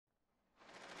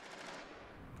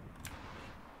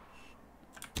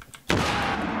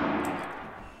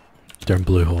They're in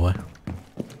blue hallway.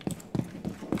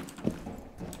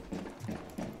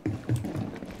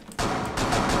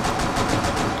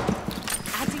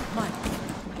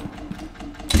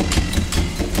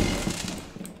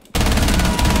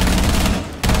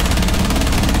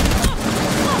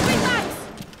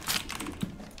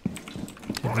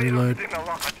 Reload.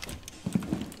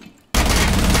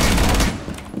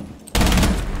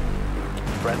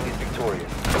 Friendly's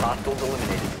victorious. Hostiles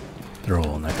eliminated. They're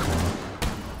all in that corner.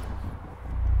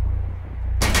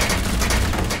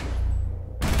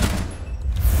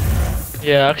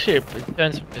 Yeah, actually, it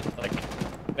turns it like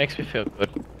makes me feel good.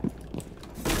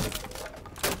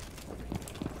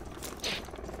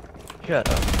 Shut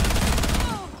up.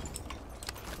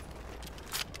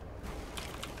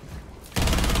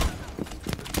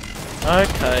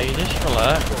 Okay, just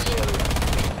relax.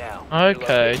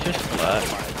 Okay, just relax.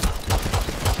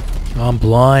 I'm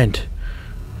blind.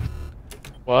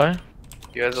 Why?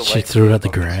 You guys are She like threw it at the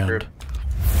ground.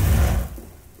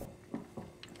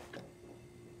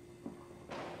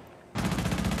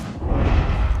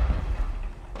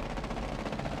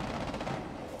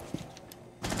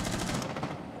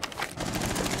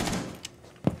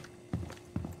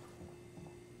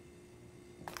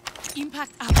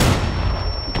 Impact up.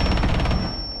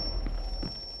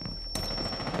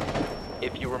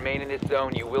 If you remain in this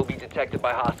zone, you will be detected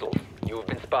by hostiles. You have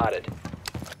been spotted.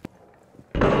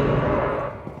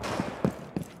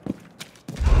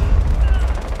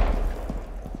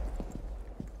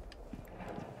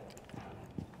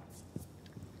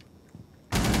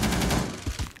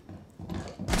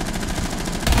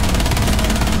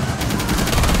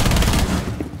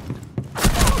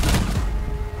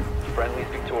 Friendly's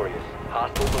victorious.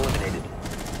 Hostiles eliminated.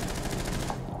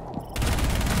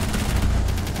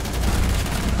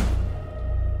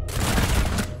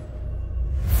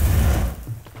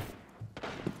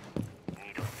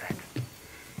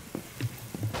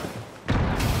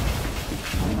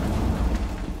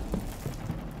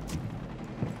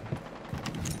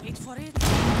 Wait for it.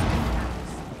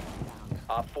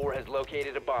 Op 4 has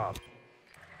located a bomb.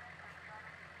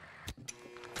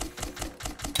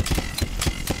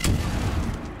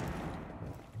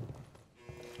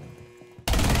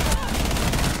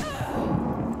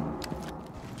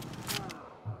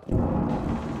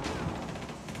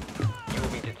 You will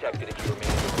be detected if you remain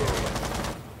in this area.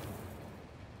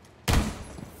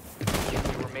 If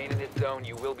you remain in this zone,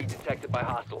 you will be detected by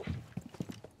hostiles.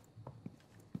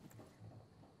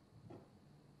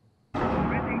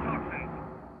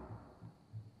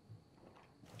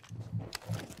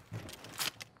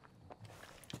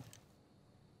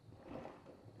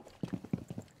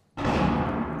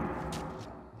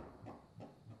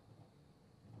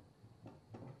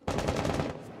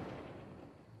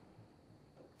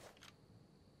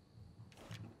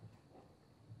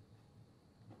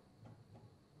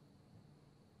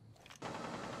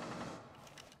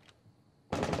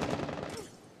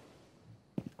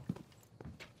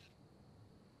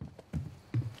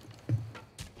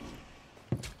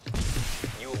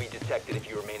 You will be detected if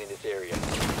you remain in this area.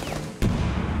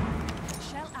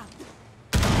 Shell out.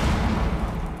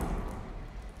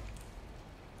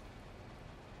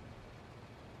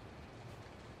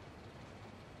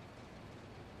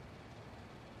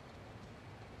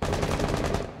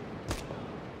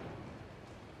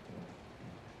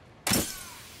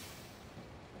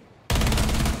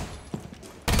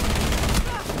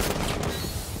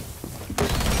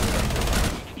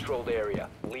 Controlled area.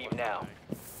 Leave now.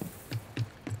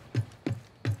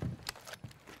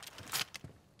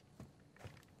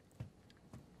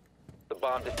 The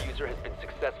bomb diffuser has been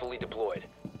successfully deployed.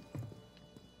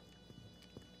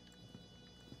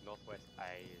 Northwest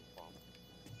A is bomb.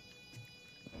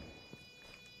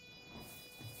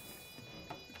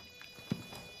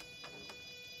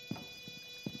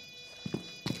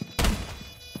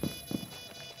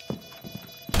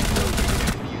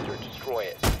 Diffuser, destroy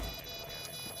it.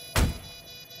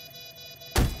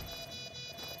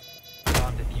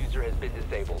 Bomb diffuser has been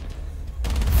disabled.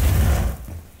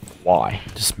 Why?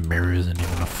 This mirror isn't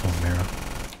even a full mirror.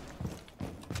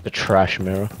 The trash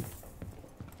mirror.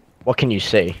 What can you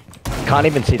see? You can't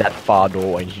even see that far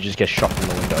doorway. You just get shot from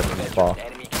the window from far.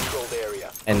 Enemy controlled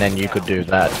area. And then you could do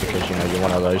that because, you know, you're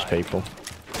one of those people.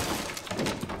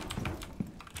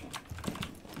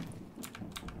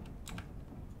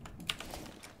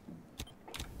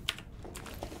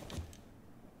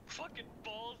 Fucking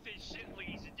balls this shit,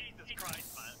 Lesion. Jesus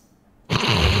Christ, man.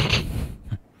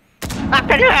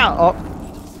 Oh.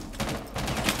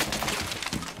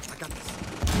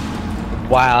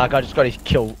 Wow, that guy just got his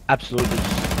kill absolutely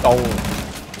stolen.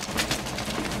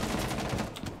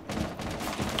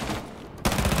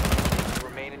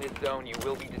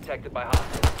 detected by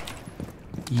hostiles.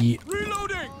 Yeah.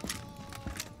 Reloading!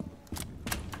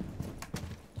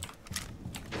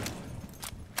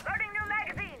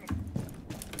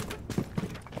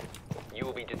 You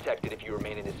will be detected if you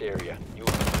remain in this area. You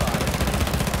will be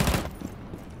spotted.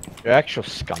 You're an actual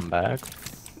scumbag.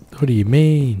 What do you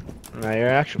mean? No, you're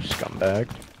an actual scumbag.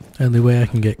 Only way I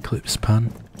can get clips,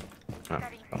 pun. No,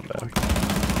 scumbag.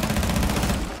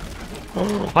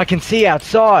 I can see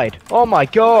outside! Oh my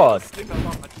god!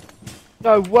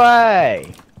 No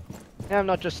way! Now I'm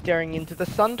not just staring into the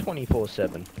sun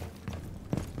 24/7.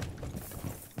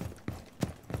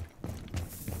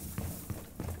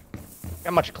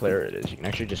 How much clearer it is. You can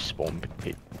actually just spawn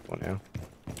people now.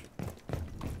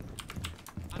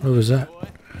 What was that?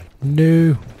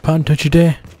 No, pun, don't you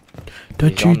dare!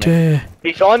 Don't He's you on me. dare!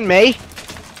 He's on me!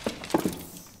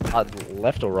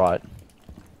 Left or right?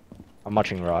 I'm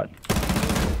watching right.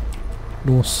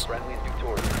 Norse. Friendly is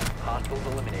victorious. Hostiles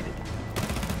eliminated.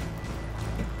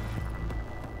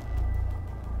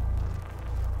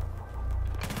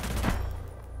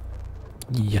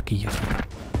 Yucky, yucky.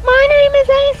 My name is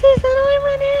Aces and I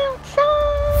run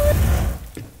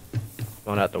outside!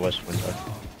 Going out the west window.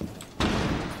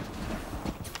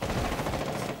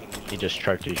 He just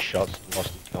choked his shots, lost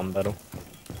his gun battle.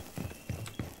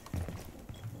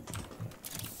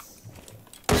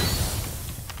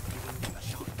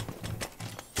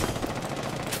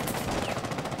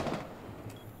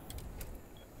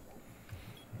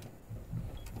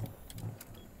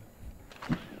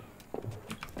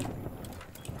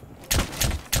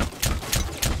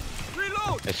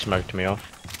 They smoked me off.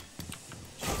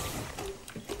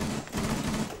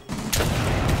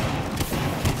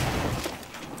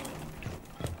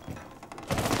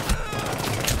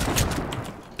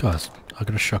 Guys, I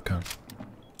got a shotgun.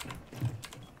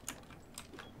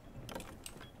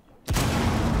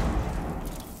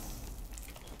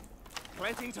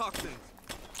 Planting toxins.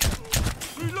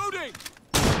 Reloading!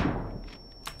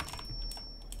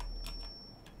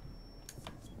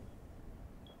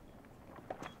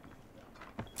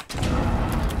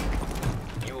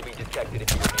 You will be detected if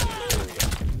you remain in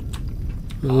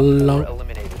this area. Long.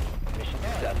 Eliminated. Mission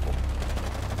successful.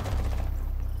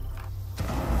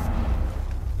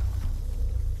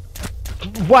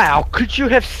 Wow, could you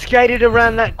have skated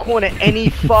around that corner any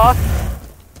faster?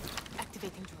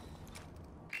 Activating drone.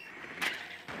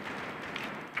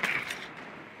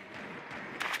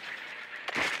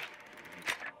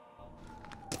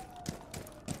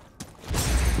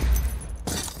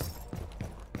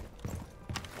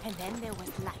 And then there was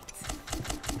light.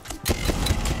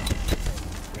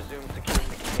 Resume securing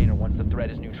the container once the threat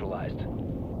is neutralized.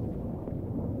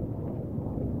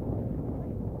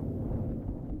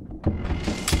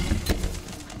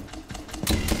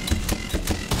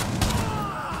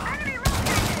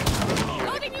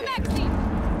 Loading new magazine!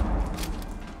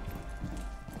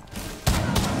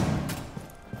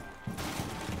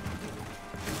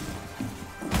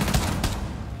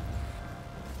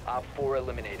 Op 4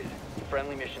 eliminated.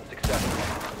 Friendly mission successful.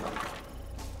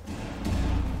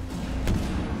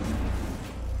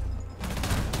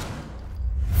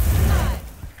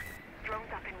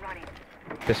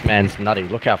 This man's nutty.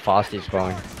 Look how fast he's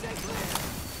going.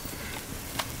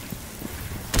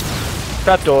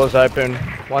 Trap doors open.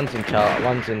 One's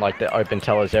in like the open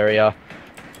tellers area.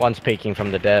 One's peeking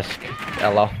from the desk.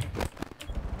 Ela's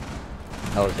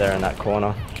there in that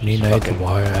corner. Can you She's nade the fucking-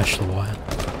 wire, Ash the wire?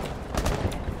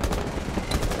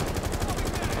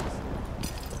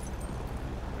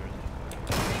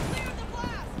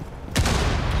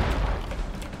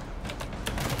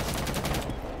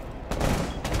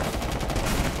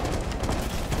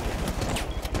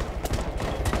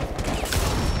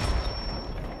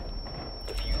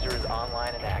 Diffuser is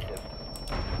online and active.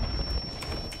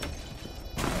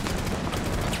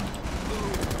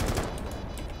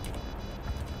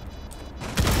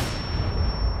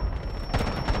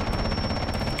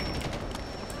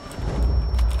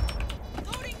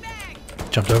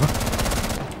 Jumped over.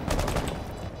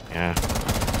 Yeah.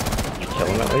 Did you kill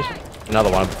him at least?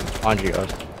 Another one behind you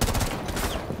guys.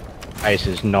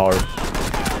 Aces, no.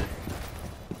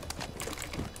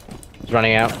 He's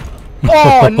running out.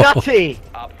 Oh, nutty!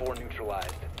 Op 4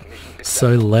 neutralized. Mission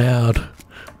So successful. loud.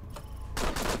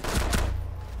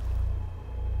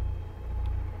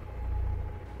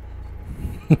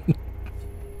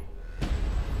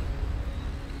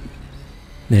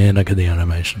 And I got the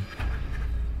animation.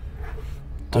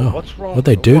 Oh, what's wrong? What'd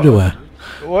they do to her?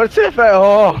 What's if I...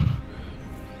 Oh!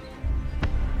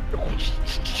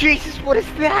 Jesus, what is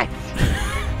that?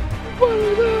 What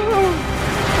is that?